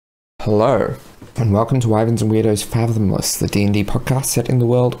Hello, and welcome to Wyverns and Weirdos Fathomless, the D&D podcast set in the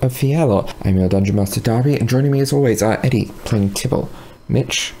world of Fierlor. I'm your Dungeon Master Darby, and joining me as always are Eddie, playing Tibble,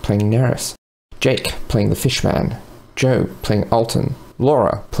 Mitch, playing Neris, Jake, playing the Fishman, Joe, playing Alton,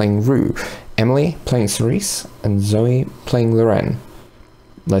 Laura, playing Rue, Emily, playing 𝗖𝗔𝗦𝗧, and Zoe, playing Loren.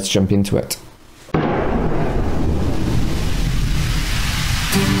 Let's jump into it.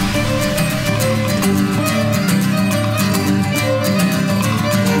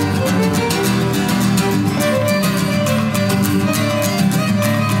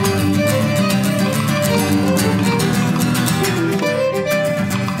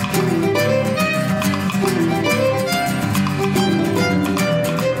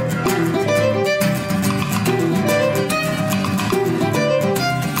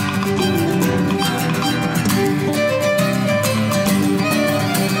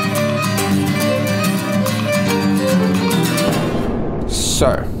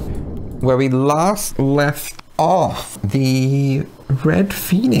 So, where we last left off, the Red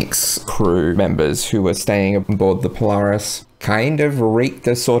Phoenix crew members who were staying aboard the Polaris kind of wreaked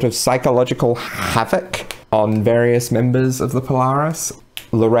a sort of psychological havoc on various members of the Polaris.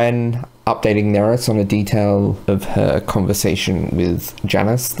 Loren updating Neris on a detail of her conversation with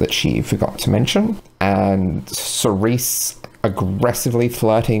Janice that she forgot to mention, and 𝗖𝗔𝗦𝗧 aggressively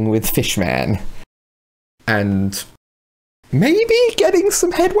flirting with Fishman. And maybe getting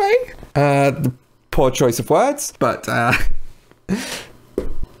some headway. Poor choice of words, but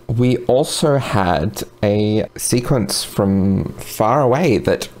we also had a sequence from far away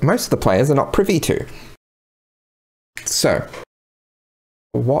that most of the players are not privy to. So,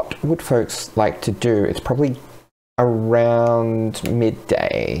 what would folks like to do? It's probably around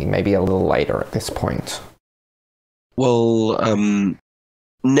midday, maybe a little later at this point. Well,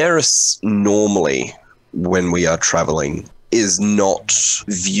 Neris normally, when we are traveling, is not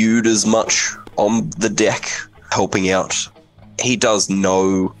viewed as much on the deck helping out. He does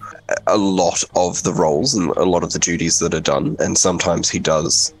know a lot of the roles and a lot of the duties that are done, and sometimes he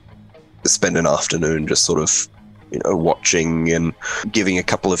does spend an afternoon just sort of, watching and giving a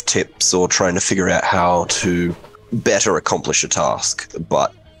couple of tips or trying to figure out how to better accomplish a task.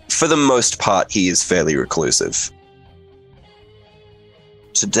 But for the most part, he is fairly reclusive.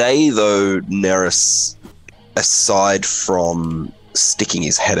 Today, though, Neris, aside from sticking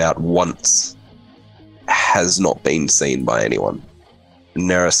his head out once, has not been seen by anyone.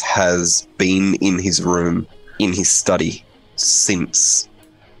 Neris has been in his room, in his study, since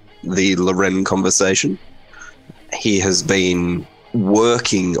the Loren conversation. He has been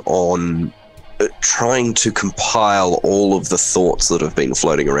working on trying to compile all of the thoughts that have been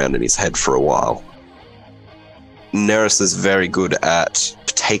floating around in his head for a while. Neris is very good at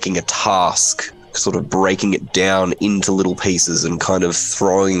taking a task, sort of breaking it down into little pieces and kind of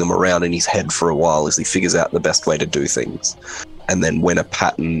throwing them around in his head for a while as he figures out the best way to do things. And then when a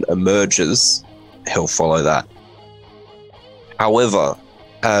pattern emerges, he'll follow that. However,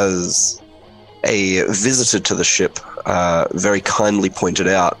 as a visitor to the ship very kindly pointed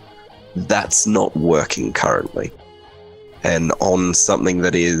out, that's not working currently. And on something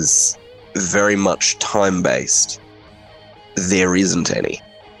that is very much time-based, there isn't any.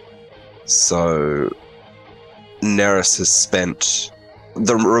 So Neris has spent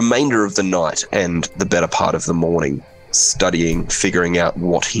the remainder of the night and the better part of the morning studying, figuring out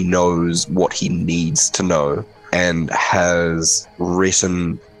what he knows, what he needs to know, and has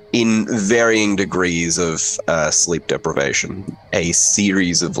written, in varying degrees of sleep deprivation, a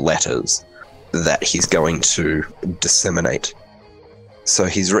series of letters that he's going to disseminate. So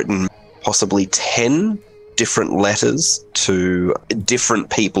he's written possibly 10 different letters to different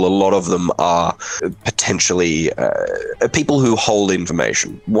people. A lot of them are potentially people who hold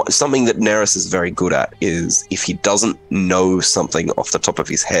information. Something that Neris is very good at is, if he doesn't know something off the top of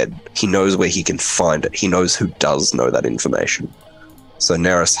his head, he knows where he can find it. He knows who does know that information. So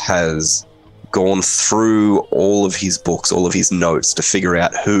Neris has gone through all of his books, all of his notes, to figure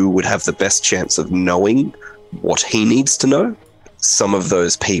out who would have the best chance of knowing what he needs to know. Some of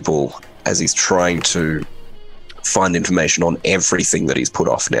those people, as he's trying to find information on everything that he's put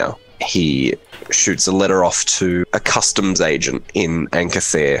off now, he shoots a letter off to a customs agent in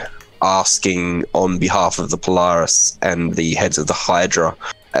Anchor, asking on behalf of the Polaris and the heads of the Hydra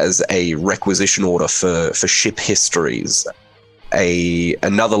as a requisition order for ship histories.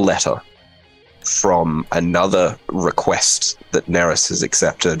 Another letter from another request that Neris has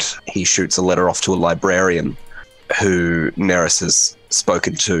accepted. He shoots a letter off to a librarian who Neris has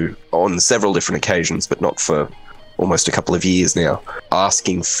spoken to on several different occasions, but not for almost a couple of years now,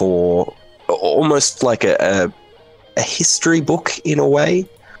 asking for almost like a history book in a way,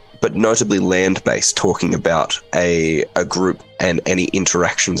 but notably land-based, talking about a group and any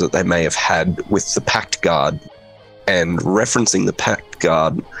interactions that they may have had with the Pact Guard, and referencing the Pact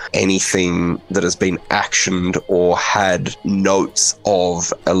Guard, anything that has been actioned or had notes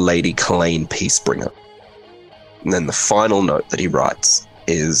of a Lady Kalain Peacebringer. And then the final note that he writes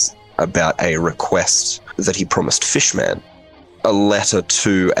is about a request that he promised Fishman. A letter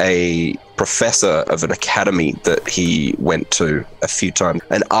to a professor of an academy that he went to a few times,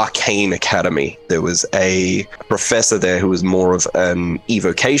 an arcane academy. There was a professor there who was more of an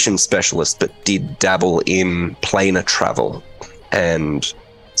evocation specialist, but did dabble in planar travel. And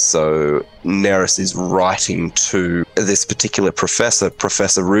so Neris is writing to this particular professor,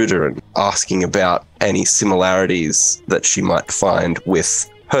 Professor Ruder, and asking about any similarities that she might find with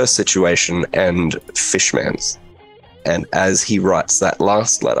her situation and Fishman's. And as he writes that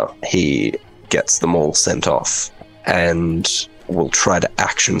last letter, he gets them all sent off and will try to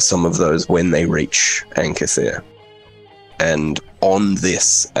action some of those when they reach Ankathir. And on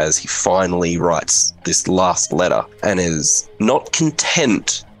this, as he finally writes this last letter and is not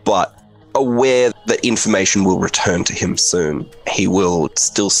content, but aware that information will return to him soon, he will,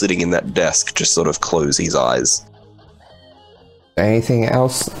 still sitting in that desk, just sort of close his eyes. Anything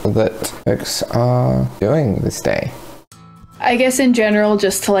else that folks are doing this day? I guess in general,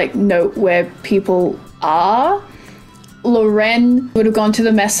 just to like note where people are, Loren would have gone to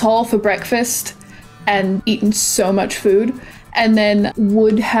the mess hall for breakfast and eaten so much food, and then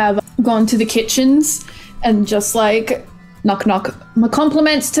would have gone to the kitchens and just like, knock knock, my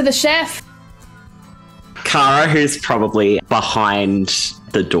compliments to the chef. Kara, who's probably behind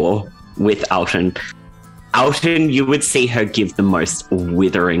the door with Alton. Alton, you would see her give the most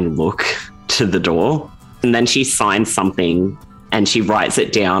withering look to the door. And then she signs something and she writes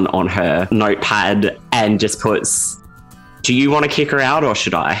it down on her notepad and just puts, "Do you want to kick her out or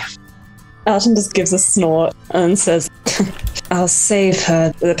should I?" Alton just gives a snort and says, "I'll save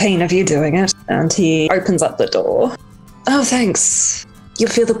her the pain of you doing it." And he opens up the door. "Oh, thanks. You'll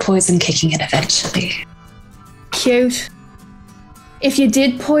feel the poison kicking in eventually." Cute. If you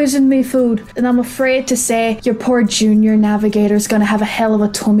did poison me food, then I'm afraid to say your poor junior navigator's gonna have a hell of a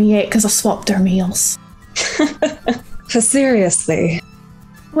tummy ache because I swapped her meals. For seriously?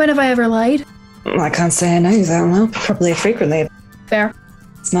 When have I ever lied? I can't say I know you that well. Probably frequently. Fair.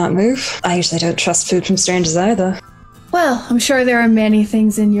 Smart move. I usually don't trust food from strangers either. Well, I'm sure there are many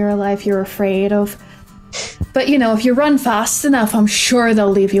things in your life you're afraid of. But you know, if you run fast enough, I'm sure they'll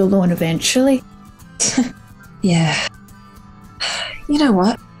leave you alone eventually. Yeah. You know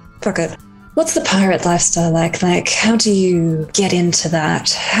what? Fuck it. What's the pirate lifestyle like? Like, how do you get into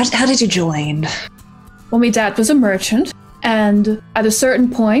that? How did you join? Well, my dad was a merchant, and at a certain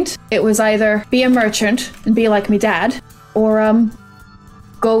point, it was either be a merchant and be like me dad, or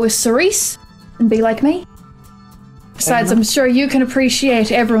go with Cerise and be like me. Besides, I'm sure you can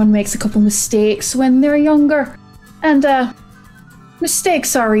appreciate everyone makes a couple mistakes when they're younger, and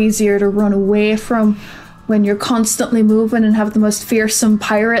mistakes are easier to run away from when you're constantly moving and have the most fearsome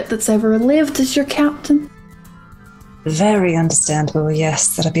pirate that's ever lived as your captain. Very understandable,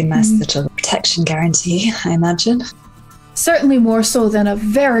 yes. That'd be nice little protection guarantee, I imagine. Certainly more so than a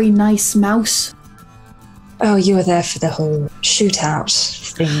very nice mouse. Oh, you were there for the whole shootout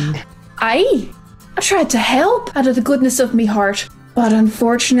thing. I tried to help out of the goodness of me heart, but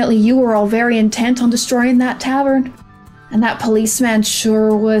unfortunately you were all very intent on destroying that tavern. And that policeman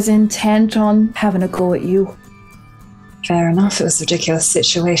sure was intent on having a go at you. Fair enough, it was a ridiculous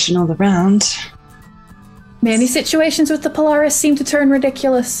situation all around. Many situations with the Polaris seem to turn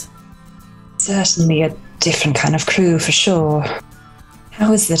ridiculous. Certainly a different kind of crew, for sure.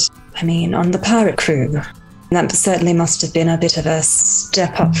 How is it? I mean, on the pirate crew. That certainly must have been a bit of a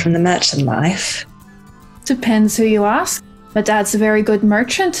step up from the merchant life. Depends who you ask. My dad's a very good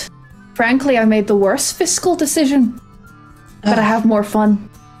merchant. Frankly, I made the worst fiscal decision. But I have more fun.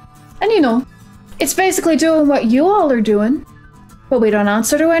 And you know, it's basically doing what you all are doing. But we don't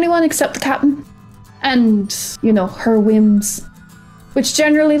answer to anyone except the captain. And, you know, her whims. Which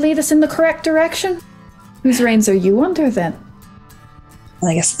generally lead us in the correct direction. Whose reins are you under then? Well,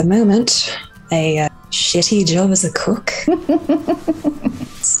 I guess at the moment, a shitty job as a cook.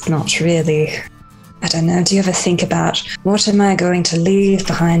 It's not really. I don't know, do you ever think about what am I going to leave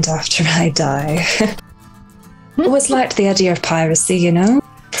behind after I die? Always liked the idea of piracy, you know?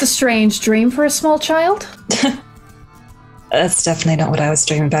 It's a strange dream for a small child. That's definitely not what I was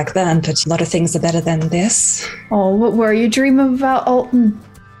dreaming back then, but a lot of things are better than this. Oh, what were you dreaming about, Alton?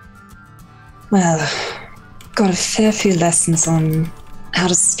 Well, got a fair few lessons on how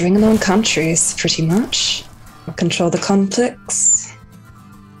to string along countries, pretty much. Control the conflicts.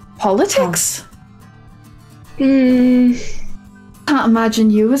 Politics? Hmm. Can't imagine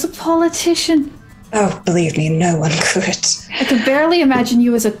you as a politician. Oh, believe me, no one could. I can barely imagine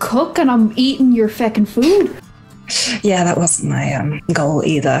you as a cook and I'm eating your feckin' food. Yeah, that wasn't my goal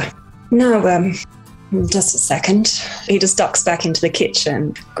either. No, just a second. He just ducks back into the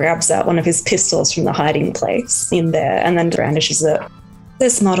kitchen, grabs out one of his pistols from the hiding place in there, and then brandishes it.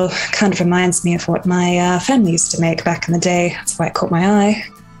 This model kind of reminds me of what my family used to make back in the day. That's why it caught my eye.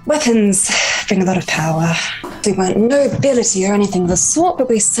 Weapons bring a lot of power. We weren't nobility or anything of the sort, but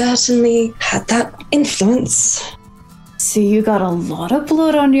we certainly had that influence. So you got a lot of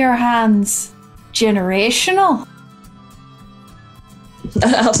blood on your hands. Generational.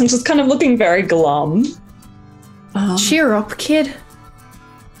 Alton's just kind of looking very glum. Cheer up, kid.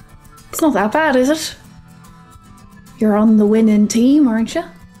 It's not that bad, is it? You're on the winning team, aren't you?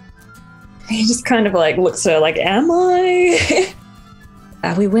 He just kind of like looks at her like, am I?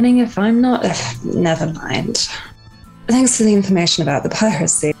 Are we winning if I'm not? Never mind. Thanks for the information about the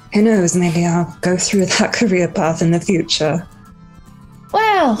piracy. Who knows, maybe I'll go through that career path in the future.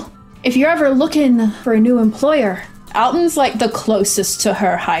 Well, if you're ever looking for a new employer, Alton's like the closest to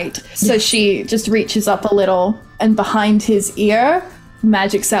her height. So she just reaches up a little and behind his ear,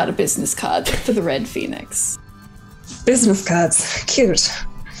 magics out a business card for the Red Phoenix. Business cards. Cute.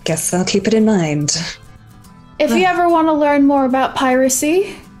 Guess I'll keep it in mind. If you ever want to learn more about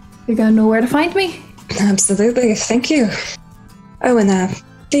piracy, you're going to know where to find me. Absolutely. Thank you. Oh, and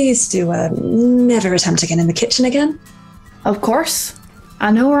please do never attempt again in the kitchen again. Of course.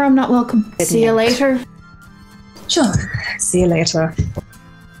 I know where I'm not welcome. See you later. Sure. See you later.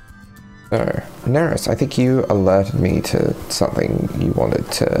 So, Neris, I think you alerted me to something you wanted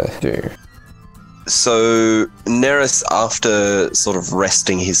to do. So, Neris, after sort of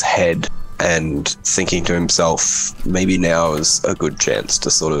resting his head and thinking to himself, maybe now is a good chance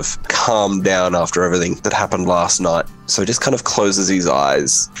to sort of calm down after everything that happened last night. So he just kind of closes his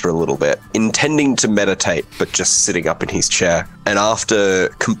eyes for a little bit, intending to meditate, but just sitting up in his chair. And after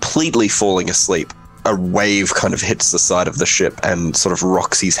completely falling asleep, a wave kind of hits the side of the ship and sort of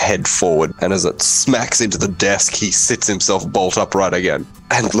rocks his head forward. And as it smacks into the desk, he sits himself bolt upright again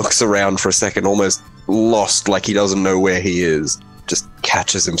and looks around for a second, almost lost, like he doesn't know where he is. Just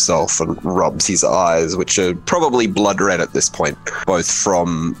catches himself and rubs his eyes, which are probably blood red at this point, both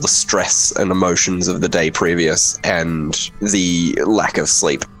from the stress and emotions of the day previous and the lack of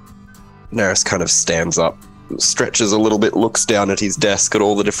sleep. Neris kind of stands up, stretches a little bit, looks down at his desk at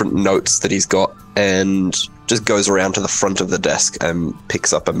all the different notes that he's got, and just goes around to the front of the desk and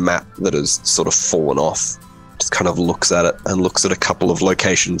picks up a map that has sort of fallen off. Just kind of looks at it and looks at a couple of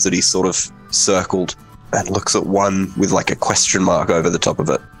locations that he's sort of circled and looks at one with like a question mark over the top of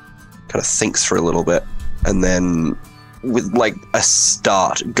it. Kind of thinks for a little bit, and then with like a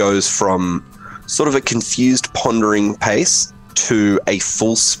start goes from sort of a confused pondering pace to a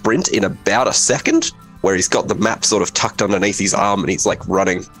full sprint in about a second, where he's got the map sort of tucked underneath his arm and he's like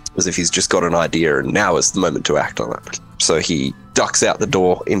running as if he's just got an idea and now is the moment to act on it. So he ducks out the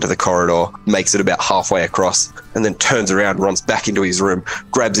door into the corridor, makes it about halfway across, and then turns around, runs back into his room,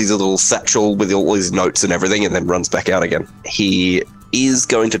 grabs his little satchel with all his notes and everything, and then runs back out again. He is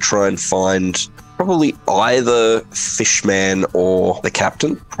going to try and find probably either Fishman or the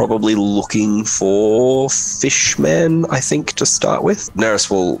captain. Probably looking for Fishman, I think, to start with. Neris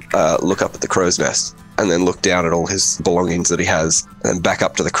will look up at the crow's nest and then look down at all his belongings that he has, and back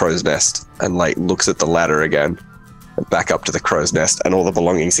up to the crow's nest and like looks at the ladder again, and back up to the crow's nest and all the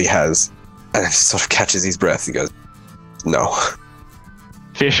belongings he has, and then sort of catches his breath. He goes, no.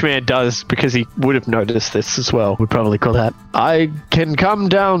 Fishman does, because he would have noticed this as well. Would probably call that. I can come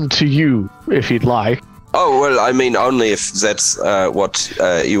down to you if you'd like. Oh, well, I mean, only if that's what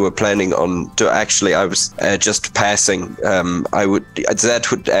you were planning on. Actually, I was just passing. I would.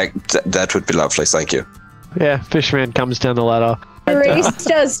 That would be lovely. Thank you. Yeah, Fishman comes down the ladder. Reese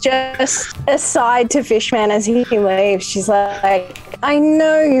does just aside to Fishman as he leaves. She's like, I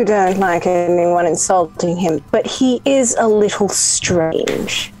know you don't like anyone insulting him, but he is a little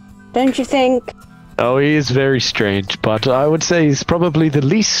strange. Don't you think? Oh, he is very strange, but I would say he's probably the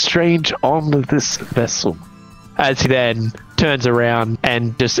least strange on this vessel. As he then turns around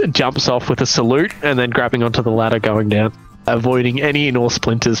and just jumps off with a salute and then grabbing onto the ladder going down, avoiding any and all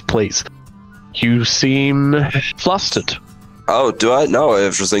splinters, please. You seem flustered. Oh, do I? No,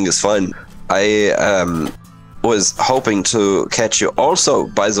 everything is fine. I was hoping to catch you. Also,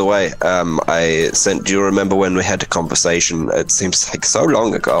 by the way, do you remember when we had a conversation? It seems like so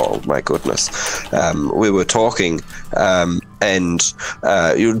long ago. Oh, my goodness. We were talking, And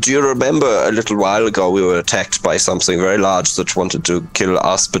do you remember a little while ago we were attacked by something very large that wanted to kill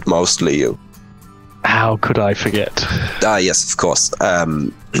us, but mostly you? How could I forget? Yes, of course.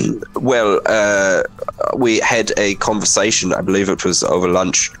 We had a conversation, I believe it was over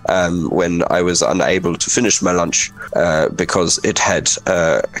lunch, when I was unable to finish my lunch because it had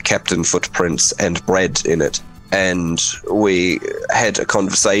captain footprints and bread in it. And we had a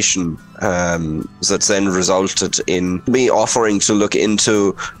conversation that then resulted in me offering to look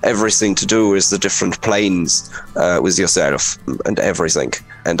into everything to do with the different planes with yourself and everything.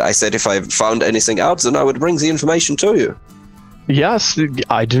 And I said if I found anything out, then I would bring the information to you. Yes,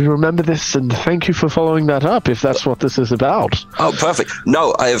 I do remember this, and thank you for following that up, if that's what this is about. Oh, perfect.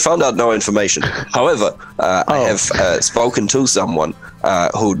 No, I have found out no information. However, I have spoken to someone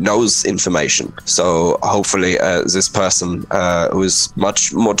who knows information. So hopefully this person who is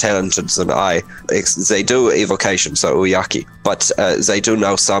much more talented than I, they do evocation, so uyaki, but they do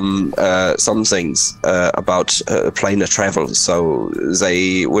know some things about planar travel. So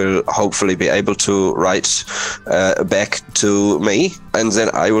they will hopefully be able to write back to me, and then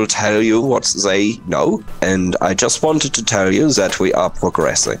I will tell you what they know. And I just wanted to tell you that we are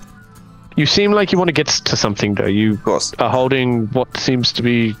progressing. You seem like you want to get to something, though. You Of course. are holding what seems to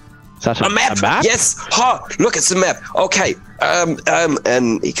be... Is that A map! Yes! Ha! Look, it's a map! Okay.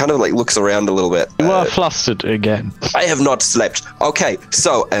 And he kind of like looks around a little bit. You are flustered again. I have not slept. Okay,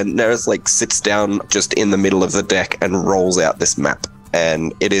 so, and Neris like sits down just in the middle of the deck and rolls out this map.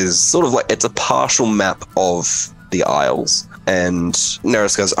 And it is sort of like, it's a partial map of the Isles. And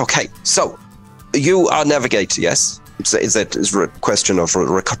Neris goes, okay, so you are navigator, yes? Is that a question of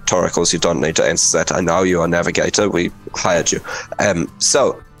rhetoricals? You don't need to answer that. I know you are navigator. We hired you.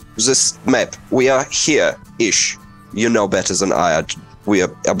 So this map, we are here-ish. You know better than I. We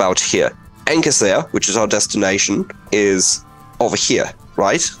are about here. Anchor, which is our destination, is over here,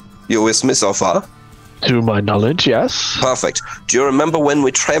 right? You with me so far? To my knowledge, yes. Perfect. Do you remember when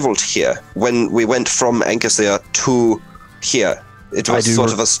we traveled here? When we went from Anchor to here? It was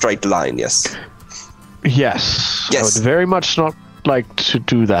sort of a straight line, yes? Yes. Yes. I would very much not like to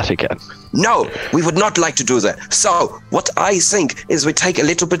do that again. No, we would not like to do that. So, what I think is we take a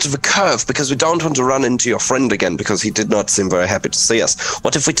little bit of a curve because we don't want to run into your friend again because he did not seem very happy to see us.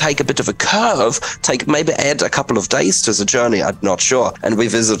 What if we take a bit of a curve, maybe add a couple of days to the journey, I'm not sure, and we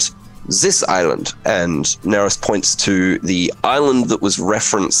visit this island? And Neris points to the island that was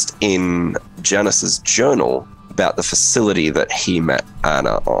referenced in Janice's journal about the facility that he met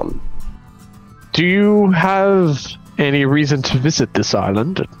Anna on. Do you have any reason to visit this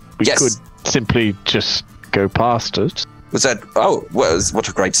island? We Yes. could simply just go past it. Was that... Oh, well, what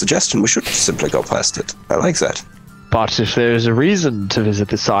a great suggestion. We should simply go past it. I like that. But if there is a reason to visit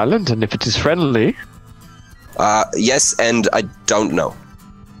this island, and if it is friendly... Yes, and I don't know.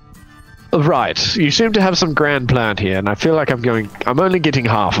 Right. You seem to have some grand plan here, and I feel like I'm only getting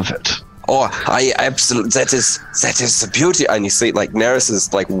half of it. Oh, I absolutely... That is the beauty. And you see, like, Neris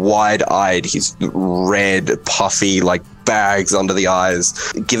is, like, wide-eyed. He's red, puffy, like, bags under the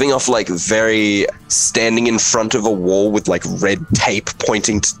eyes, giving off, like, very... standing in front of a wall with, like, red tape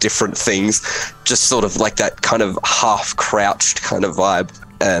pointing to different things. Just sort of like that kind of half-crouched kind of vibe.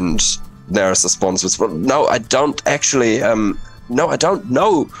 And Neris responds with, well, no, I don't actually... no, I don't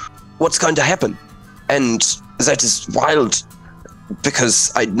know what's going to happen. And that is wild...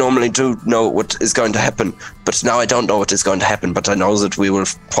 because I normally do know what is going to happen, but now I don't know what is going to happen, but I know that we will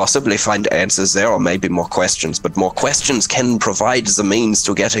possibly find answers there, or maybe more questions, but more questions can provide the means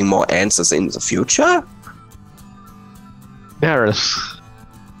to getting more answers in the future? Neris,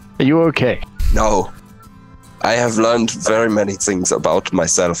 are you okay? No. I have learned very many things about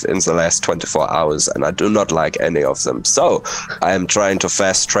myself in the last 24 hours, and I do not like any of them. So, I am trying to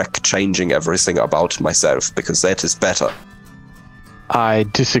fast-track changing everything about myself, because that is better. I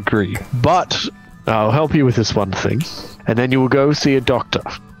disagree, but I'll help you with this one thing, and then you will go see a doctor.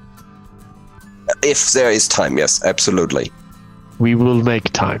 If there is time, yes, absolutely. We will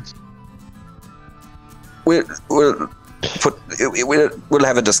make time. We'll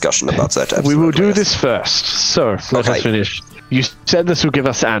have a discussion about that. We will do yes. this first. So, let us finish. You said this will give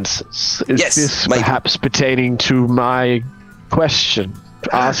us answers. Is Yes, this maybe. perhaps pertaining to my question?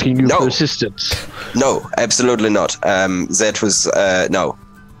 Asking you No. for assistance? No, absolutely not. That was no.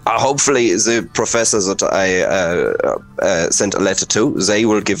 Hopefully, the professors that I sent a letter to, they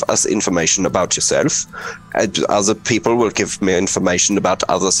will give us information about yourself. And other people will give me information about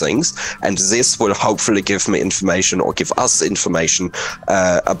other things, and this will hopefully give me information or give us information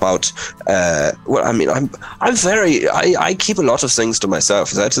about. Well, I mean, I keep a lot of things to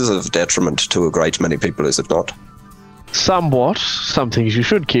myself. That is of detriment to a great many people, is it not? somewhat. Some things you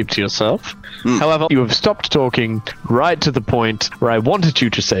should keep to yourself. However, you have stopped talking right to the point where I wanted you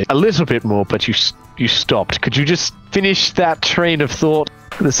to say a little bit more, but you stopped. Could you just finish that train of thought?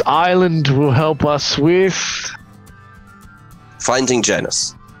 This island will help us with... Finding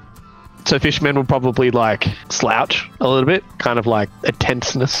Janice. So Fishman will probably, slouch a little bit, kind of like a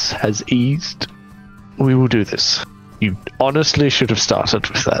tenseness has eased. We will do this. You honestly should have started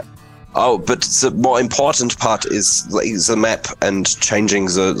with that. Oh, but the more important part is the map and changing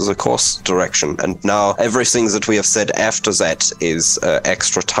the course direction. And now everything that we have said after that is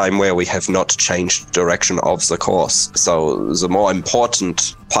extra time where we have not changed direction of the course. So the more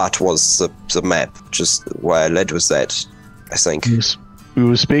important part was the map, just where I led with that, I think. We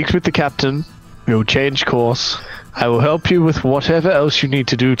will speak with the captain. We will change course. I will help you with whatever else you need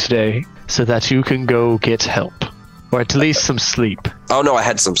to do today so that you can go get help. Or at least some sleep. Oh no, I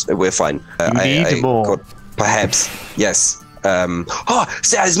had some. We're fine. You need more. Perhaps, yes. There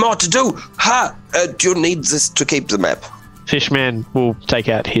is more to do. Do you need this to keep the map? Fishman will take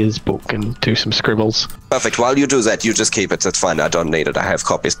out his book and do some scribbles. Perfect. While you do that, you just keep it. That's fine. I don't need it. I have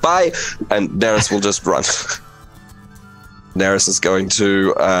copies. Bye. And Neris will just run. Neris is going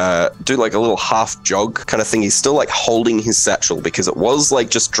to do a little half jog kind of thing. He's still holding his satchel because it was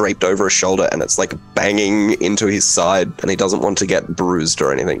just draped over his shoulder and it's banging into his side and he doesn't want to get bruised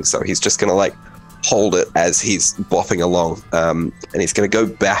or anything. So he's just going to hold it as he's bopping along. And he's going to go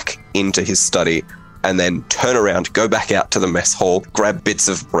back into his study and then turn around, go back out to the mess hall, grab bits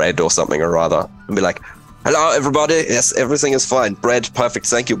of bread or something or other and be like, hello, everybody. Yes, everything is fine. Bread, perfect.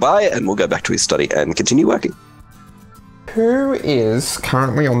 Thank you. Bye. And we'll go back to his study and continue working. Who is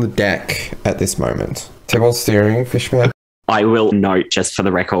currently on the deck at this moment? Tibble steering, Fishman? I will note, just for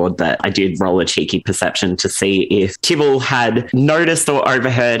the record, that I did roll a cheeky perception to see if Tibble had noticed or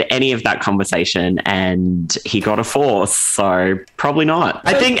overheard any of that conversation, and he got a 4, so probably not.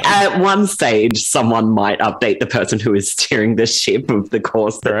 I think at one stage, someone might update the person who is steering the ship of the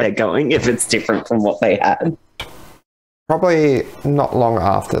course that they're going if it's different from what they had. Probably not long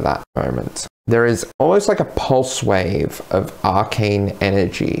after that moment. There is almost a pulse wave of arcane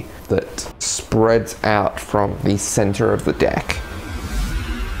energy that spreads out from the center of the deck.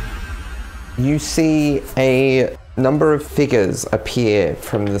 You see a number of figures appear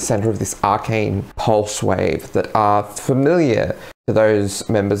from the center of this arcane pulse wave that are familiar to those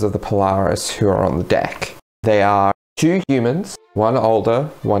members of the Polaris who are on the deck. They are 2 humans, one older,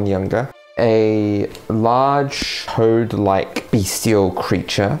 one younger, a large toad-like bestial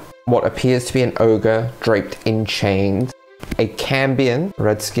creature, what appears to be an ogre draped in chains, a Cambion,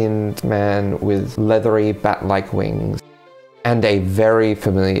 red-skinned man with leathery bat-like wings, and a very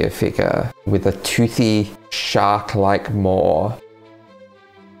familiar figure with a toothy, shark-like maw.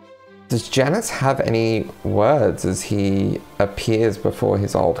 Does Janice have any words as he appears before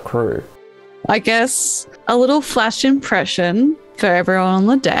his old crew? I guess a little flash impression for everyone on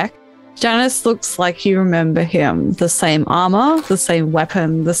the deck. Janice looks like you remember him. The same armor, the same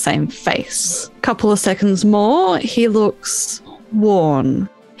weapon, the same face. Couple of seconds more, he looks worn.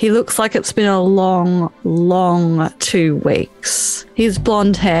 He looks like it's been a long, long 2 weeks. His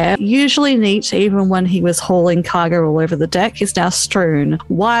blonde hair, usually neat even when he was hauling cargo all over the deck, is now strewn,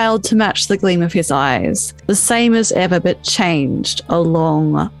 wild to match the gleam of his eyes. The same as ever, but changed. A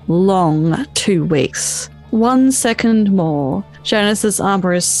long, long 2 weeks. 1 second more. Janice's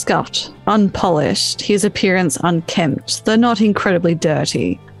armor is scuffed, unpolished, his appearance unkempt, though not incredibly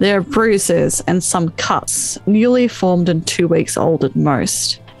dirty. There are bruises and some cuts, newly formed and 2 weeks old at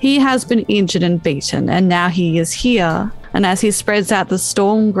most. He has been injured and beaten, and now he is here. And as he spreads out the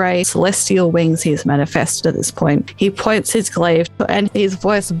storm grey celestial wings he's manifested at this point, he points his glaive and his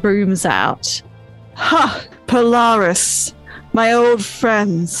voice booms out. Ha! Polaris! My old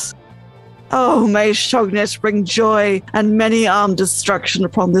friends! Oh, may Shognet bring joy and many armed destruction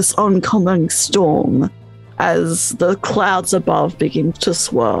upon this oncoming storm, as the clouds above begin to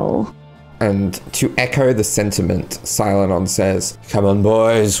swirl. And to echo the sentiment, Silenon says, "Come on,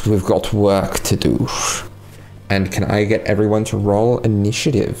 boys, we've got work to do." And can I get everyone to roll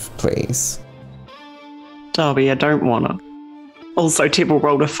initiative, please? Darby, I don't wanna. Also, Tibble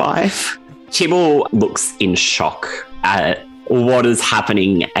rolled a 5. Tibble looks in shock at what is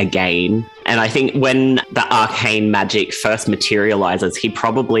happening again. And I think when the arcane magic first materializes, he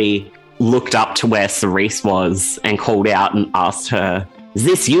probably looked up to where 𝗖𝗔𝗦 was and called out and asked her, "Is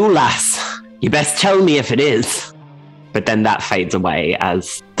this you, lass? You best tell me if it is." But then that fades away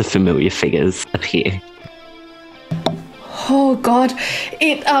as the familiar figures appear. Oh god,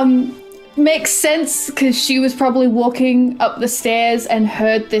 it makes sense because she was probably walking up the stairs and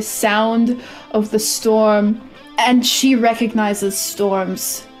heard this sound of the storm And she recognizes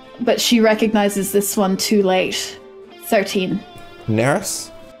storms, but she recognizes this one too late. 13.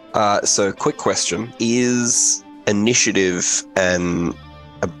 Neris? So, quick question. Is initiative an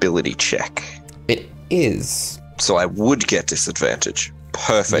ability check? It is. So I would get disadvantage.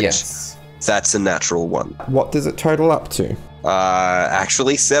 Perfect. Yes. That's a natural one. What does it total up to?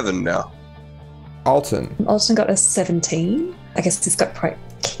 Actually 7 now. Alton? Alton got a 17. I guess he's got quite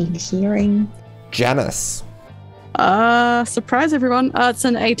keen hearing. Janice? Surprise everyone. It's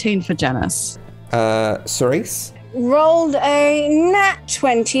an 18 for Janice. Cerise? Rolled a nat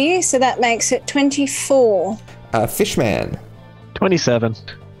 20, so that makes it 24. Fishman? 27.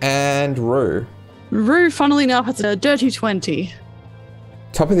 And Rue? Rue, funnily enough, it's a dirty 20.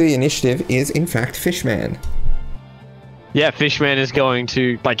 Top of the initiative is, in fact, Fishman. Yeah, Fishman is going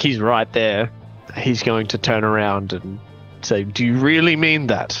to, like, he's right there. He's going to turn around and say, "Do you really mean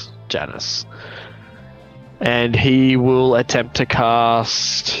that, Janice?" And he will attempt to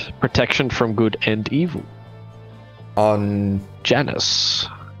cast Protection from Good and Evil On Janice.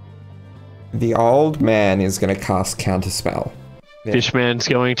 the old man is going to cast Counterspell. Yeah. Fishman's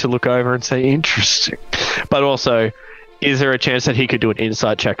going to look over and say, "Interesting." But also, is there a chance that he could do an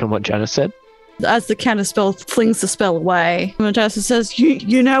insight check on what Janice said? As the counter spell flings the spell away, Janice says,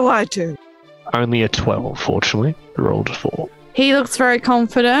 you know I do. Only a 12, fortunately. Rolled a 4. He looks very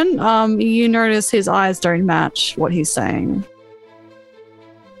confident. You notice his eyes don't match what he's saying.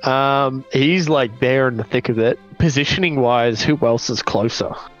 He's like there in the thick of it. Positioning wise, who else is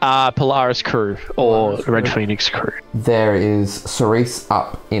closer? Polaris crew or Red Phoenix crew. There is Cerise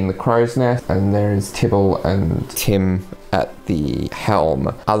up in the crow's nest, and there is Tibble and Tim at the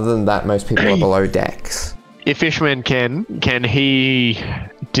helm. Other than that, most people are below decks. If Fishman can he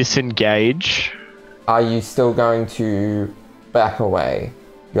disengage? Are you still going to back away?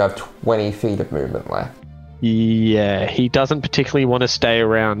 You have 20 feet of movement left. Yeah, he doesn't particularly want to stay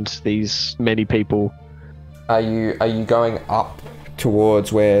around these many people. Are you going up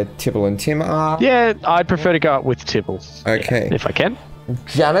towards where Tibble and Tim are? Yeah, I'd prefer to go up with Tibble. Okay. Yeah, if I can.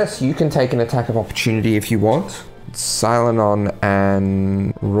 Janice, you can take an attack of opportunity if you want. Silenon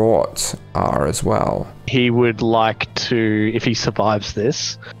and Rort are as well. He would like to, if he survives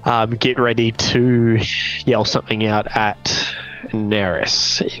this, get ready to yell something out at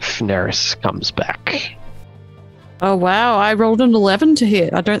Neris if Neris comes back. Oh wow, I rolled an 11 to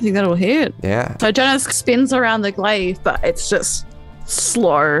hit. I don't think that'll hit. Yeah. So Janice spins around the glaive, but it's just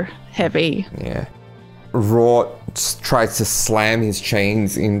slow, heavy. Yeah. Rort tries to slam his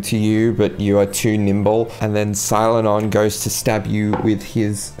chains into you, but you are too nimble. And then Silenon goes to stab you with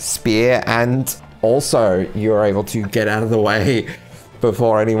his spear, and also you're able to get out of the way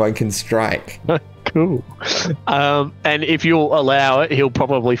before anyone can strike. Cool. And if you'll allow it, he'll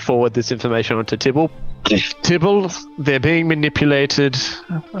probably forward this information onto Tibble. Tibble, they're being manipulated.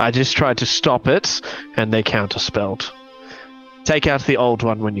 I just tried to stop it, and they counterspelled. Take out the old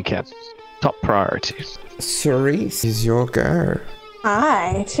one when you can. Top priority. Cerise, is your go.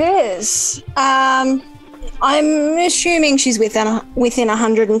 Aye, it is. I'm assuming she's within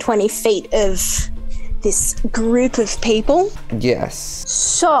 120 feet of this group of people. Yes.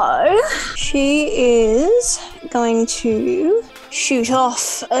 So she is going to shoot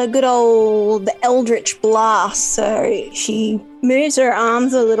off a good old eldritch blast. So she moves her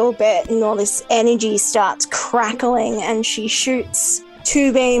arms a little bit, and all this energy starts crackling, and she shoots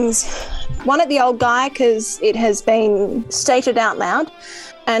 2 beams. One at the old guy, because it has been stated out loud,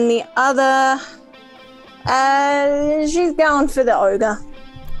 and the other, she's going for the ogre.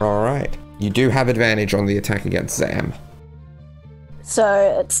 All right. You do have advantage on the attack against Zam.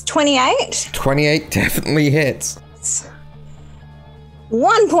 So it's 28. 28 definitely hits.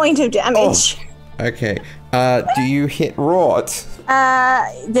 1 point of damage. Oh. Okay. Do you hit Rort?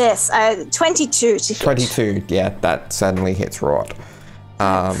 22 to hit. 22. Yeah, that certainly hits Rort.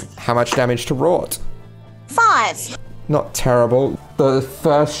 How much damage to Rort? 5. Not terrible. The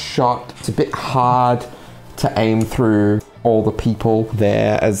first shot, it's a bit hard to aim through all the people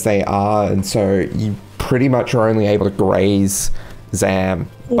there as they are, and so you pretty much are only able to graze Zam.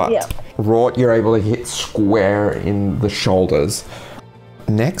 But Yep. Rort, you're able to hit square in the shoulders.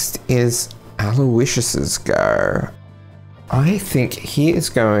 Next is Aloysius's go. I think he is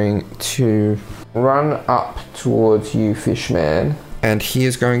going to run up towards you, Fishman, and he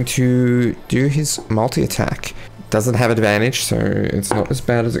is going to do his multi-attack. Doesn't have advantage, so it's not as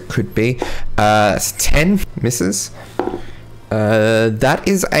bad as it could be. 10 misses. That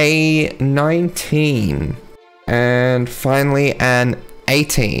is a 19. And finally an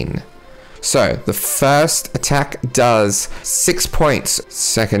 18. So the first attack does 6 points.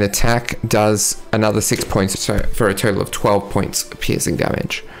 Second attack does another 6 points, so for a total of 12 points piercing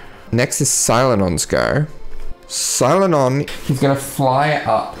damage. Next is Silenon's go. Silenon, he's going to fly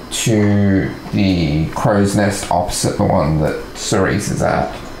up to the crow's nest opposite the one that 𝗖𝗔𝗦𝗧 is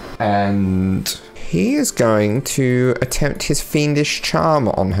at. And he is going to attempt his fiendish charm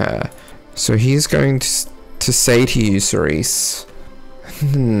on her. So he's going to say to you, 𝗖𝗔𝗧,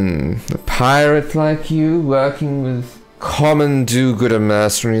 a pirate like you working with common do-gooder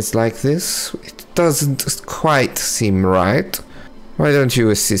mercenaries like this, it doesn't quite seem right. Why don't you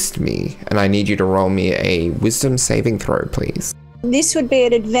assist me? And I need you to roll me a wisdom saving throw, please. This would be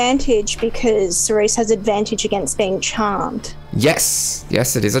an advantage because 𝗖𝗔𝗧 has advantage against being charmed. Yes,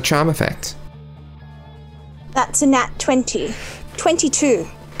 it is a charm effect. That's a nat 20. 22.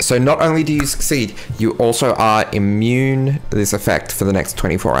 So not only do you succeed, you also are immune to this effect for the next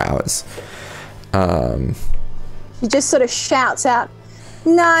 24 hours. He just sort of shouts out,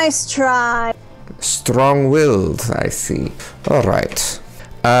 "Nice try." Strong-willed, I see. All right.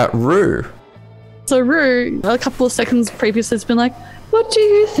 Rue. So Rue, a couple of seconds previously, has been like, "What do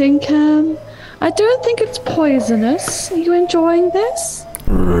you think, Ham? I don't think it's poisonous. Are you enjoying this?"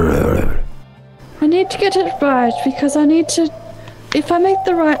 I need to get it right because I need to... If I make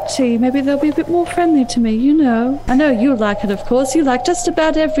the right tea, maybe they'll be a bit more friendly to me, you know. I know you like it, of course. You like just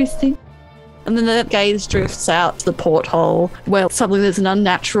about everything. And then the gaze drifts out to the porthole where suddenly there's an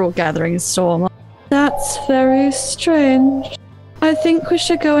unnatural gathering storm. That's very strange. I think we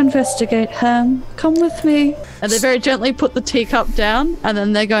should go investigate, Ham. Come with me. And they very gently put the teacup down, and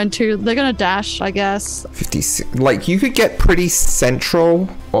then they're going to dash, I guess. 56. Like, you could get pretty central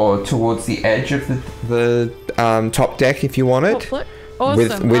or towards the edge of the top deck if you wanted.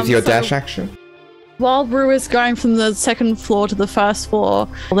 Awesome. With your dash action. While Rue is going from the second floor to the first floor,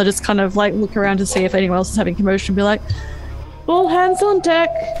 they just kind of like look around to see if anyone else is having commotion and be like, "All hands on deck.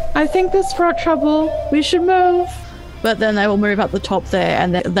 I think there's trouble. We should move." But then they will move up the top there,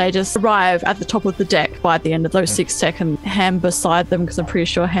 and they just arrive at the top of the deck by the end of those 6 seconds. Ham beside them, because I'm pretty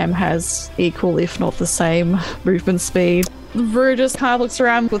sure Ham has equal, if not the same, movement speed. Rue just kind of looks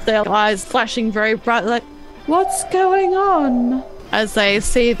around with their eyes flashing very bright, like, "What's going on?" As they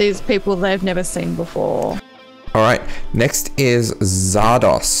see these people they've never seen before. All right. Next is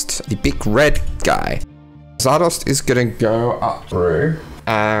𝗖𝗔𝗦𝗧, the big red guy. 𝗖𝗔𝗦𝗧 is going to go up through,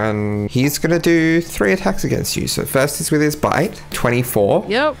 and he's going to do 3 attacks against you. So first is with his bite, 24.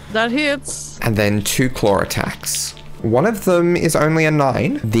 Yep, that hits. And then 2 claw attacks. One of them is only a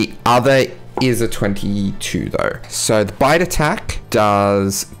 9. The other is a 22 though. So the bite attack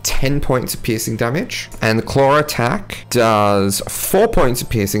does 10 points of piercing damage, and the claw attack does 4 points of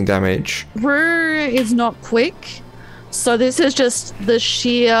piercing damage. Rue is not quick. So this is just the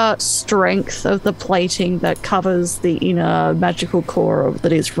sheer strength of the plating that covers the inner magical core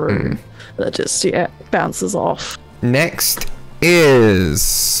that is Rue. That just, bounces off. Next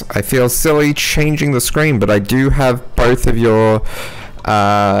is... I feel silly changing the screen, but I do have both of your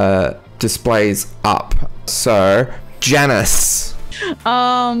displays up. So, Janice.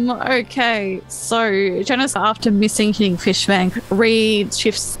 Okay. So, Janice, after missing hitting Fishman, Reed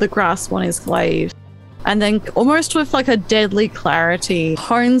shifts the grasp on his glaive. And then, almost with like a deadly clarity,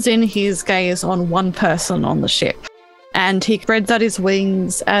 hones in his gaze on one person on the ship. And he spreads out his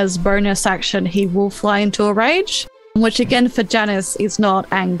wings. As bonus action, he will fly into a rage, which again for Janice is not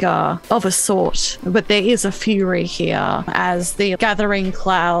anger of a sort, but there is a fury here as the gathering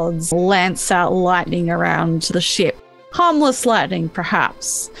clouds lance out lightning around the ship. Harmless lightning,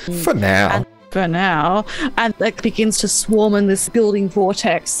 perhaps. For now. And it begins to swarm in this building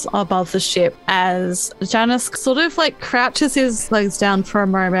vortex above the ship as Janice sort of like crouches his legs down for a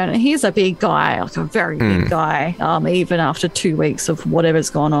moment. And he's a big guy, like a very big guy, even after 2 weeks of whatever's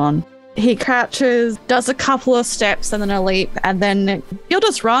gone on. He crouches, does a couple of steps and then a leap, and then he'll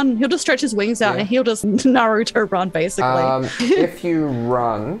just run. He'll just stretch his wings out and he'll just Naruto run, basically. If you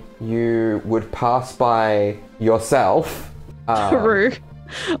run, you would pass by yourself. Rue.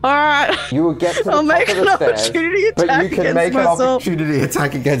 All right. You will get to the I'll top make of an the stairs, opportunity attack but you can make myself. an opportunity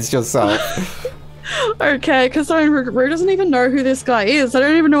attack against yourself. Okay, because Rue doesn't even know who this guy is. I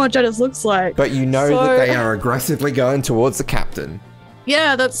don't even know what Janice looks like. But you know that they are aggressively going towards the captain.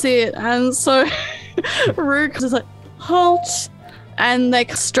 Yeah, that's it. And so Rue is like, halt. and they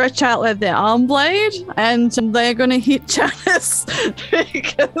stretch out with their arm blade, and they're going to hit Janice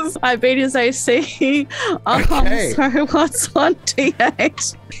because I beat his AC. Okay. So what's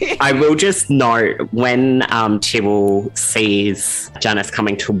 1d8? I will just note when Tibble sees Janice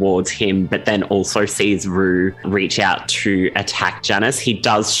coming towards him, but then also sees Rue reach out to attack Janice, he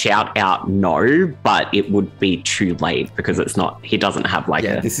does shout out no, but it would be too late because it's not, he doesn't have like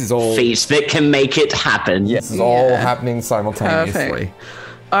a this is all feat that can make it happen. This is all happening simultaneously. Perfect.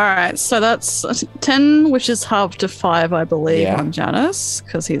 All right, so that's 10, which is halved to 5, I believe, on Janice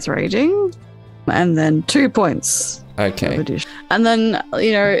because he's raging, and then 2 points. Okay. And then,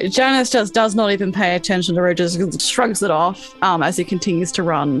 Janice just does not even pay attention to Rue, just shrugs it off as he continues to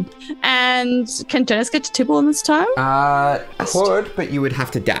run. And can Janice get to Tibble in this time? Could, but you would have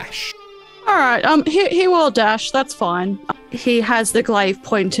to dash. All right, he will dash, that's fine. He has the glaive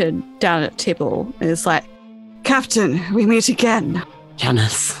pointed down at Tibble and is like, Captain, we meet again.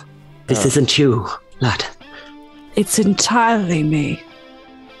 Janice, this isn't you, lad. It's entirely me.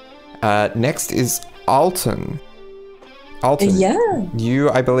 Next is Alton. Alton, you,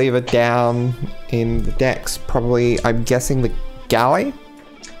 I believe, are down in the decks. Probably, I'm guessing, the galley?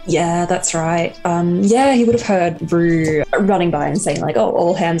 Yeah, that's right. He would have heard Rue running by and saying, like, oh,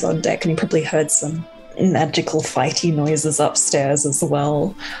 all hands on deck, and he probably heard some magical fighty noises upstairs as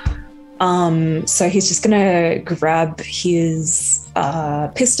well. So he's just going to grab his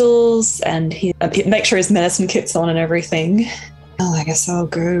pistols and make sure his medicine kit's on and everything. Well, I guess I'll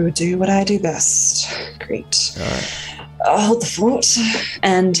go do what I do best. Great. All right. I'll hold the fort,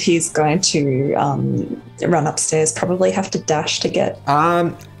 and he's going to run upstairs, probably have to dash to get...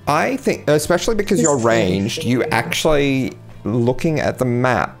 I think, especially because you're ranged, you actually, looking at the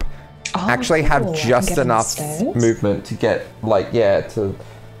map, actually have just enough movement to get, to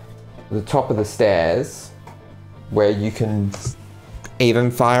the top of the stairs, where you can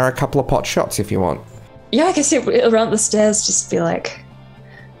even fire a couple of pot shots if you want. Yeah, I guess it'll run up the stairs, just be like,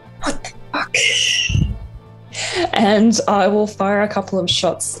 what the fuck? And I will fire a couple of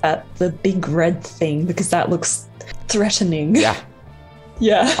shots at the big red thing because that looks threatening. Yeah.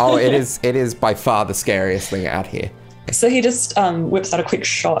 Yeah. Oh, it is by far the scariest thing out here. So he just whips out a quick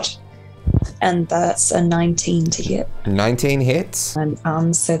shot, and that's a 19 to hit. 19 hits.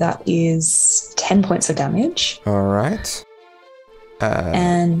 And so that is 10 points of damage. All right.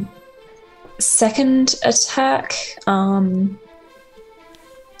 And second attack, he'll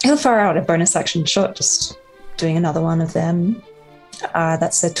fire out a bonus action shot, just doing another one of them.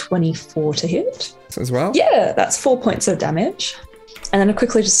 That's a 24 to hit. As well? Yeah, that's 4 points of damage. And then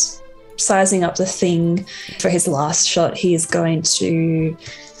quickly just sizing up the thing for his last shot, he's going to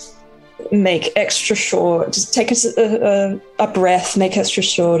make extra short, just take a breath, make extra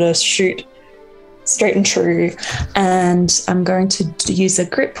shorter, shoot straight and true. And I'm going to use a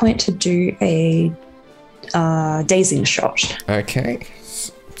grit point to do a dazing shot. Okay.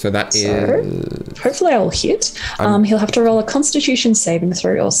 So that is... Hopefully I'll hit. He'll have to roll a Constitution saving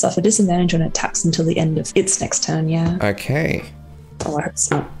throw or suffer disadvantage on attacks until the end of its next turn, Okay. Oh, I hope it's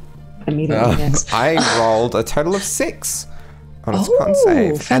not immediately next. I rolled a total of 6 on its con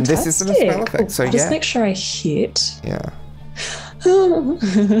save. Fantastic. And this isn't a spell effect, so I'll just make sure I hit. Yeah.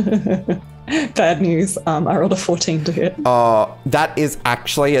 Bad news. I rolled a 14 to hit. Oh, that is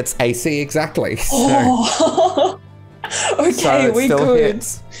actually its AC exactly. So. Oh. Okay, So we still good.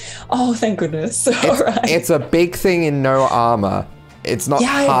 hits. Oh, thank goodness. All right. It's a big thing in no armor. It's not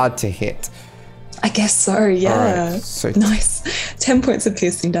hard to hit. I guess so, yeah. Right, so nice. 10 points of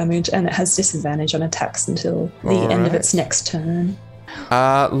piercing damage, and it has disadvantage on attacks until the end of its next turn.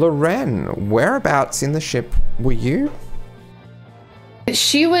 Loren, whereabouts in the ship were you?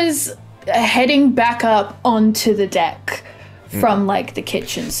 She was heading back up onto the deck from the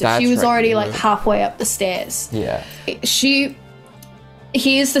kitchen. So she was already halfway up the stairs. Yeah. She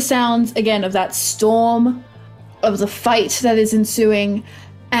hears the sounds again of that storm, of the fight that is ensuing,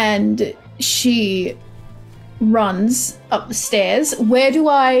 and she runs up the stairs. Where do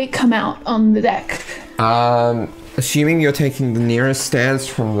I come out on the deck? Assuming you're taking the nearest stairs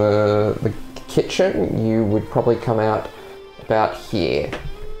from the kitchen, you would probably come out about here.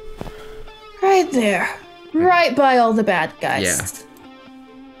 Right there. Right by all the bad guys. Yeah.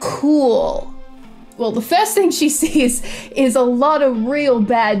 Cool. Well, the first thing she sees is a lot of real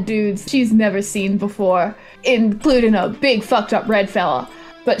bad dudes she's never seen before, including a big fucked up red fella.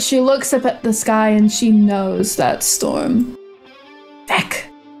 But she looks up at the sky and she knows that storm. Heck.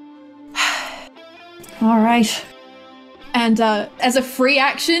 All right. And as a free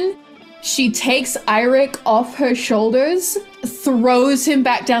action, she takes Eirik off her shoulders, throws him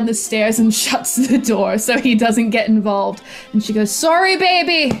back down the stairs and shuts the door so he doesn't get involved. And she goes, "Sorry,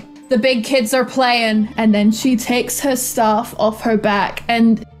 baby. The big kids are playing." And then she takes her staff off her back.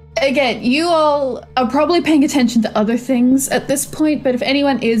 And again, you all are probably paying attention to other things at this point, but if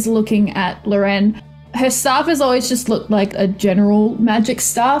anyone is looking at Loren, her staff has always just looked like a general magic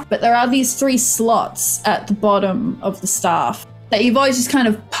staff, but there are these 3 slots at the bottom of the staff that you've always just kind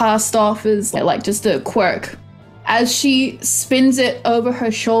of passed off as like just a quirk. As she spins it over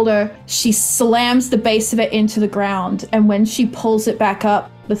her shoulder, she slams the base of it into the ground, and when she pulls it back up,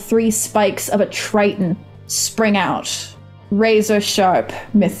 the 3 spikes of a triton spring out. Razor sharp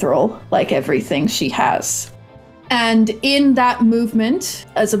mithril, like everything she has. And in that movement,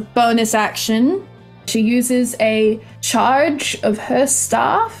 as a bonus action, she uses a charge of her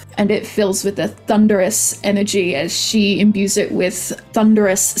staff, and it fills with a thunderous energy as she imbues it with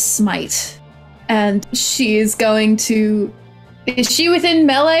thunderous smite. And she is going to... Is she within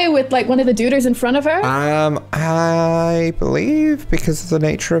melee with like one of the duders in front of her? I believe because of the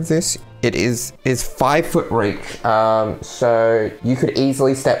nature of this, it is 5 foot reach. So you could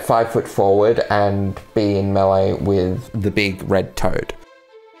easily step 5 foot forward and be in melee with the big red toad.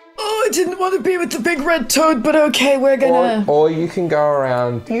 Oh, I didn't want to be with the big red toad, but okay, we're gonna... Or you can go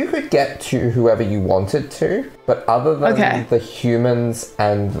around... You could get to whoever you wanted to, but other than the humans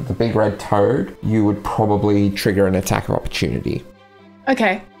and the big red toad, you would probably trigger an attack of opportunity.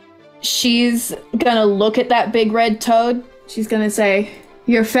 Okay. She's gonna look at that big red toad. She's gonna say,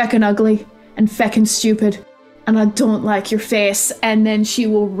 "You're feckin' ugly and feckin' stupid, and I don't like your face." And then she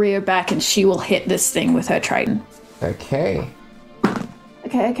will rear back and she will hit this thing with her trident. Okay.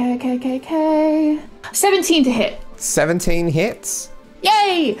 Okay. 17 to hit. 17 hits.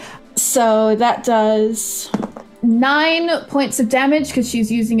 Yay! So that does 9 points of damage because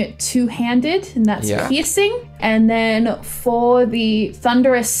she's using it two-handed, and that's piercing. And then for the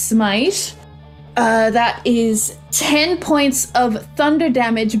thunderous smite, that is 10 points of thunder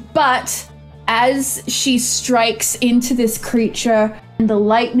damage, but as she strikes into this creature, the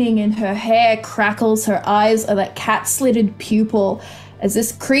lightning in her hair crackles, her eyes are that cat-slitted pupil, as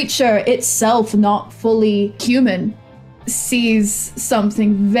this creature itself, not fully human, sees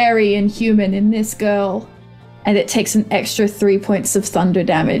something very inhuman in this girl, and it takes an extra 3 points of thunder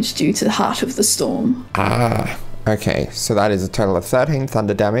damage due to the Heart of the Storm. Okay, so that is a total of 13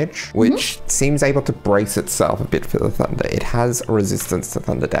 thunder damage, which seems able to brace itself a bit for the thunder. It has resistance to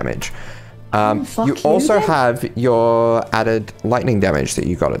thunder damage. You also have your added lightning damage that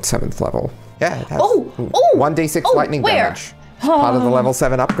you got at 7th level. Yeah, it has 1d6 lightning damage. Part of the level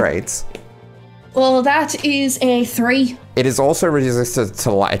 7 upgrades. Well, that is a 3. It is also resistant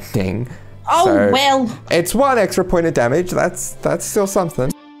to lightning. Oh, so well. It's 1 extra point of damage. That's still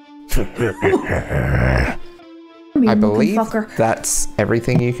something. I believe that's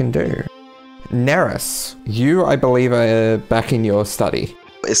everything you can do. Neris, you, I believe, are back in your study.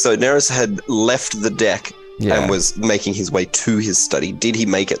 So Neris had left the deck and was making his way to his study. Did he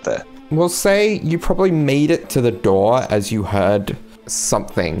make it there? We'll say you probably made it to the door as you heard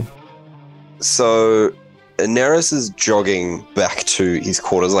something. So Neris is jogging back to his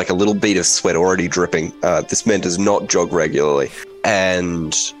quarters, like a little bead of sweat already dripping. This man does not jog regularly.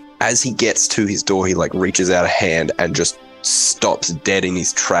 And as he gets to his door, he like reaches out a hand and just stops dead in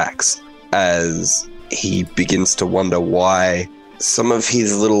his tracks as he begins to wonder why some of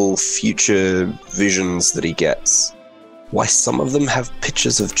his little future visions that he gets, why some of them have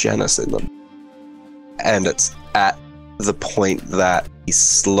pictures of Janice in them. And it's at the point that he's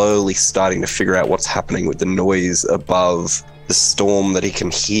slowly starting to figure out what's happening with the noise above, the storm that he can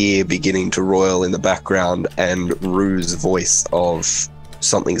hear beginning to roil in the background, and Rue's voice of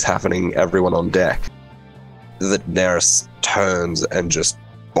something's happening, everyone on deck. That Neris turns and just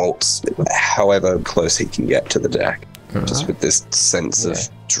bolts however close he can get to the deck, just with this sense of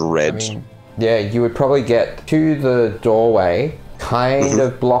dread. You would probably get to the doorway, kind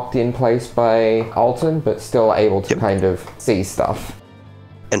of blocked in place by Alton, but still able to kind of see stuff.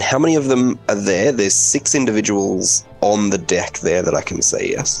 And how many of them are there? There's 6 individuals on the deck there that I can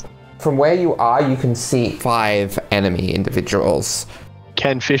see, yes? From where you are, you can see 5 enemy individuals.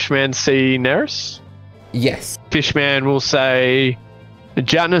 Can Fishman see Neris? Yes. Fishman will say,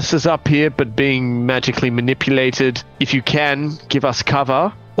 Janice is up here, but being magically manipulated. If you can, give us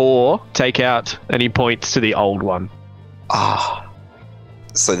cover, or take out any points to the old one.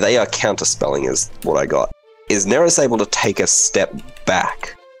 So they are counterspelling is what I got. Is Neris able to take a step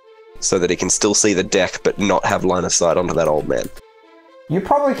back so that he can still see the deck but not have line of sight onto that old man? You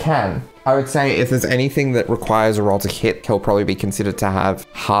probably can. I would say if there's anything that requires a roll to hit, he'll probably be considered to have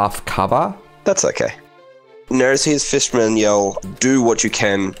half cover. That's okay. Neris hears Fishman yell, "Do what you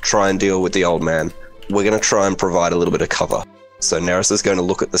can, try and deal with the old man. We're going to try and provide a little bit of cover." So Neris is going to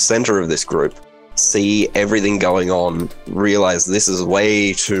look at the center of this group, see everything going on, realize this is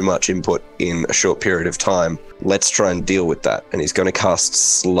way too much input in a short period of time. Let's try and deal with that. And he's going to cast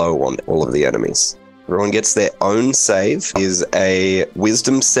slow on all of the enemies. Everyone gets their own save. Is a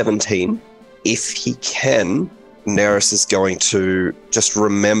Wisdom 17. If he can, Neris is going to just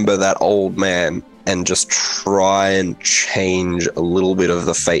remember that old man and just try and change a little bit of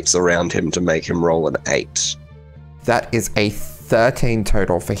the fates around him to make him roll an 8. That is a 13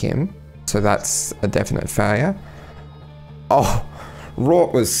 total for him. So that's a definite failure. Oh,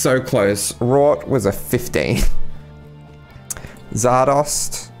 Rort was so close. Rort was a 15.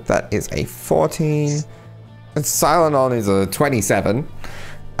 Zardost, that is a 14. And Silenon is a 27.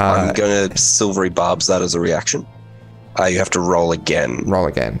 I'm going to Silvery Barbs that as a reaction. You have to roll again. Roll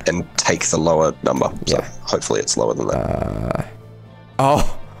again. And take the lower number. So Yeah. hopefully it's lower than that.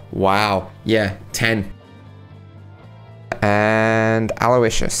 Oh, wow. Yeah, 10. And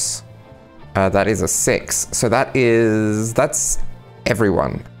Aloysius. That is a 6. So that's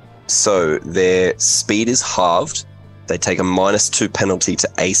everyone. So their speed is halved. They take a -2 penalty to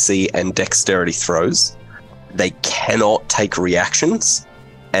AC and dexterity throws. They cannot take reactions.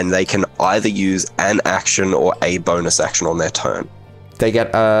 And they can either use an action or a bonus action on their turn. They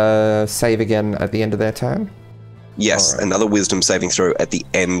get a save again at the end of their turn? Yes, Alright. another wisdom saving throw at the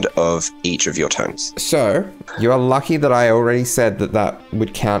end of each of your turns. So, you are lucky that I already said that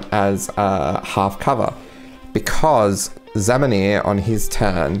would count as half cover. Because Zamanir, on his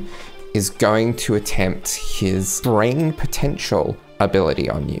turn, is going to attempt his brain potential ability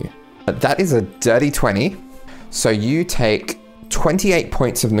on you. That is a dirty 20. So you take 28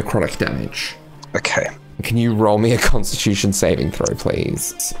 points of necrotic damage. Okay. Can you roll me a constitution saving throw,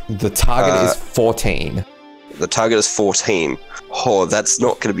 please? The target is 14. The target is 14. Oh, that's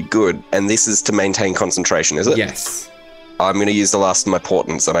not going to be good. And this is to maintain concentration, is it? Yes. I'm going to use the last of my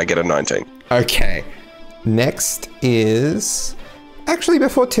portents and I get a 19. Okay. Next is... Actually,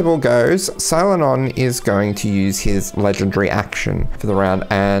 before Tibble goes, Silenon is going to use his legendary action for the round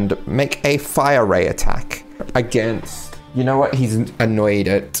and make a fire ray attack against... You know what? He's annoyed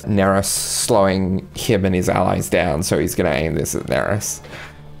at Neris slowing him and his allies down, so he's going to aim this at Neris.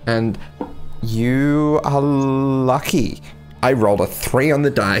 And you are lucky. I rolled a 3 on the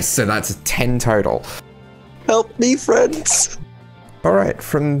dice, so that's a 10 total. Help me, friends. All right,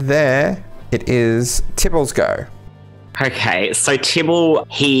 from there, it is Tibble's go. Okay, so Tibble,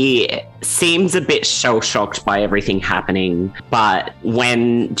 he seems a bit shell-shocked by everything happening, but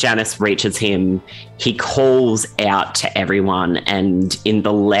when Janice reaches him, he calls out to everyone, and in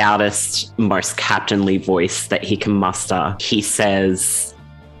the loudest, most captainly voice that he can muster, he says,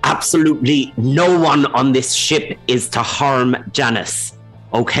 "Absolutely no one on this ship is to harm Janice,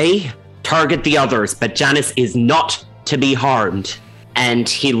 okay? Target the others, but Janice is not to be harmed." And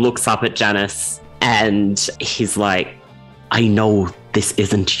he looks up at Janice, and he's like, "I know this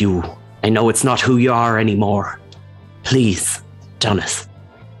isn't you. I know it's not who you are anymore. Please, Janice."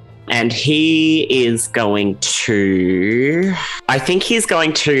 And he is going to... I think he's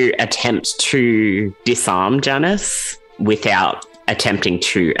going to attempt to disarm Janice without attempting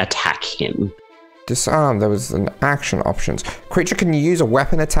to attack him. Disarm, there was an action options. Creature can use a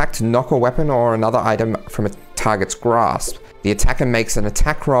weapon attack to knock a weapon or another item from a target's grasp. The attacker makes an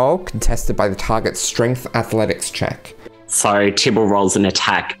attack roll contested by the target's strength athletics check. So Tibble rolls an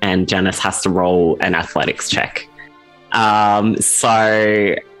attack and Janice has to roll an athletics check.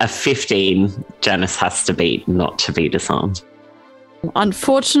 So a 15 Janice has to beat not to be disarmed.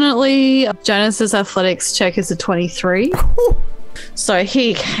 Unfortunately, Janice's athletics check is a 23. So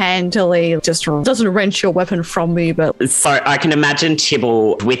he handily just doesn't wrench your weapon from me, but... So I can imagine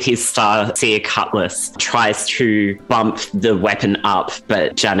Tibble, with his Starseer cutlass, tries to bump the weapon up,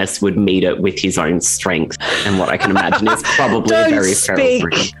 but Janice would meet it with his own strength. And what I can imagine is probably a very feral Don't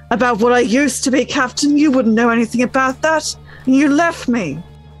breed. speak about what I used to be, Captain. You wouldn't know anything about that. You left me.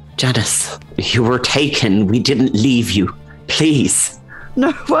 Janice, you were taken. We didn't leave you. Please.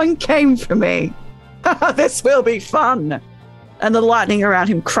 No one came for me. This will be fun. And the lightning around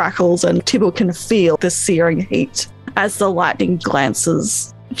him crackles, and Tibble can feel the searing heat as the lightning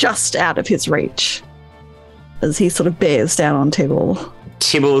glances just out of his reach as he sort of bears down on Tibble.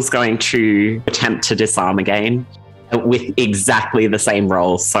 Tibble's going to attempt to disarm again with exactly the same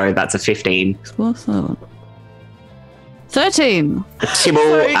roll. So that's a 15. What's that one? 13. Tibble,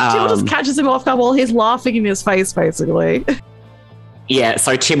 So Tibble just catches him off guard while he's laughing in his face, basically. Yeah,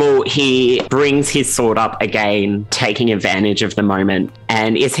 so Tibble, he brings his sword up again, taking advantage of the moment.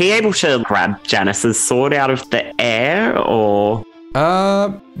 And is he able to grab Janice's sword out of the air, or...?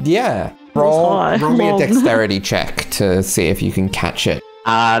 Yeah. Roll me a dexterity check to see if you can catch it.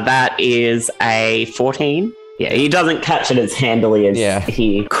 That is a 14. Yeah, he doesn't catch it as handily as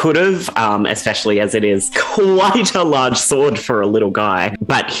he could have, especially as it is quite a large sword for a little guy.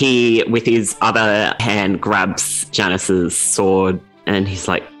 But he, with his other hand, grabs Janice's sword and he's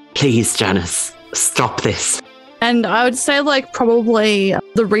like, please, Janice, stop this. And I would say, like, probably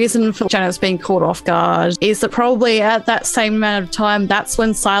the reason for Janice being caught off guard is that probably at that same amount of time, that's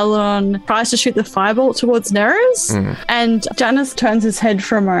when Cylon tries to shoot the firebolt towards Nereus. And Janice turns his head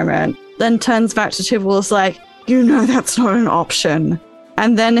for a moment, then turns back to Tibble, is like, you know that's not an option.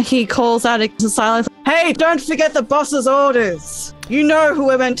 And then he calls out to Cylon, hey, don't forget the boss's orders. You know who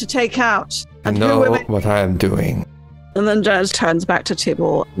we're meant to take out. I know what I am doing. And then Janice turns back to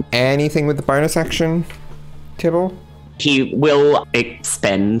Tibble. Anything with the bonus action? Tibble? He will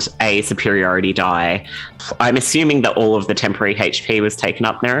expend a superiority die. I'm assuming that all of the temporary HP was taken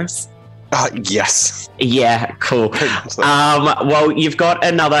up, Nereus? Yes. Yeah, cool. Well, you've got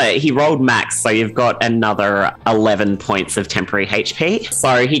another... He rolled max, so you've got another 11 points of temporary HP.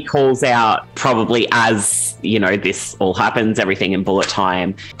 So he calls out, probably as, you know, this all happens, everything in bullet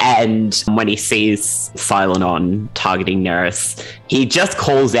time. And when he sees Cylon targeting Nereus, he just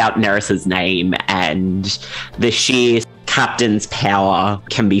calls out Nereus's name, and the sheer captain's power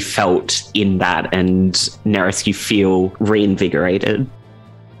can be felt in that. And Nereus, you feel reinvigorated.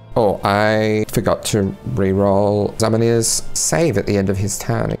 Oh, I forgot to re-roll Zamanir's save at the end of his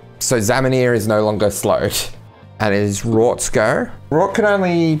turn. So Zamanir is no longer slowed, and it is Rort's go. Rort can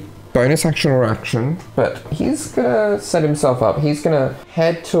only bonus action or action, but he's gonna set himself up. He's gonna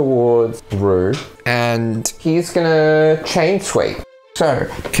head towards Rue, and he's gonna chain sweep. So,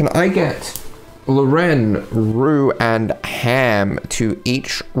 can I get Loren, Rue, and Ham to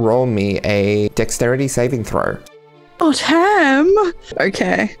each roll me a dexterity saving throw? Oh, Ham!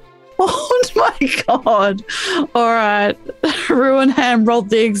 Okay. Oh my god. Alright. Rue and Ham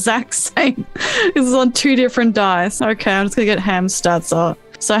rolled the exact same. This is on 2 different dice. Okay, I'm just gonna get Ham's stats up.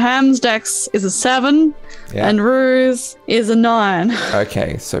 So Ham's dex is a 7, and Rue's is a 9.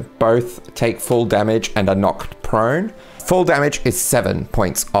 Okay, so both take full damage and are knocked prone. Full damage is 7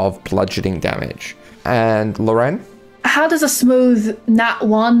 points of bludgeoning damage. And Loren? How does a smooth nat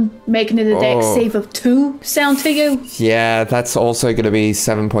 1 making it a dex save of 2 sound to you? Yeah, that's also going to be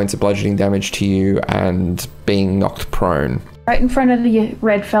 7 points of bludgeoning damage to you and being knocked prone. Right in front of the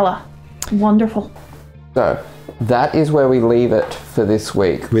red fella. Wonderful. So, that is where we leave it for this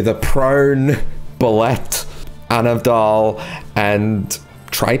week. With a prone Bolette, Anavdal, and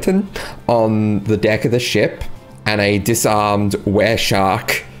Triton on the deck of the ship, and a disarmed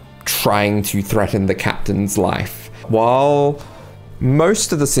wereshark trying to threaten the captain's life. While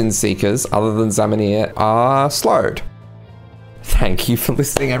most of the Sin Seekers, other than Zamanir, are slowed. Thank you for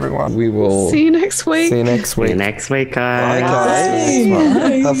listening, everyone. We will see you next week. See you next week. See you next week, guys. Bye,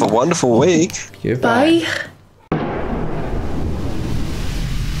 guys. Bye. Have a wonderful week. Goodbye. Bye.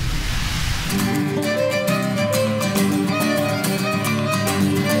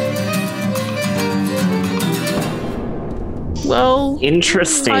 Well,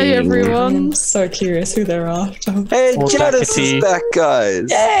 interesting. hi everyone. I'm so curious who they're after. Hey, Or Janice is Beckety. back,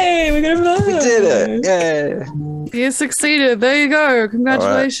 guys. Yay, we got a We did it. Yay. You succeeded. There you go.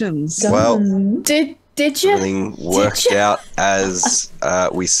 Congratulations. Well, Did you? everything worked out as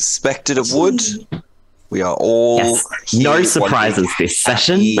we suspected it would. We are all Yes. here No one surprises big this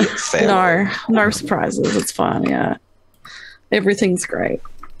session. happy family. No surprises. It's fine. Yeah, everything's great.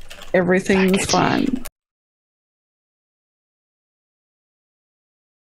 Everything's fine.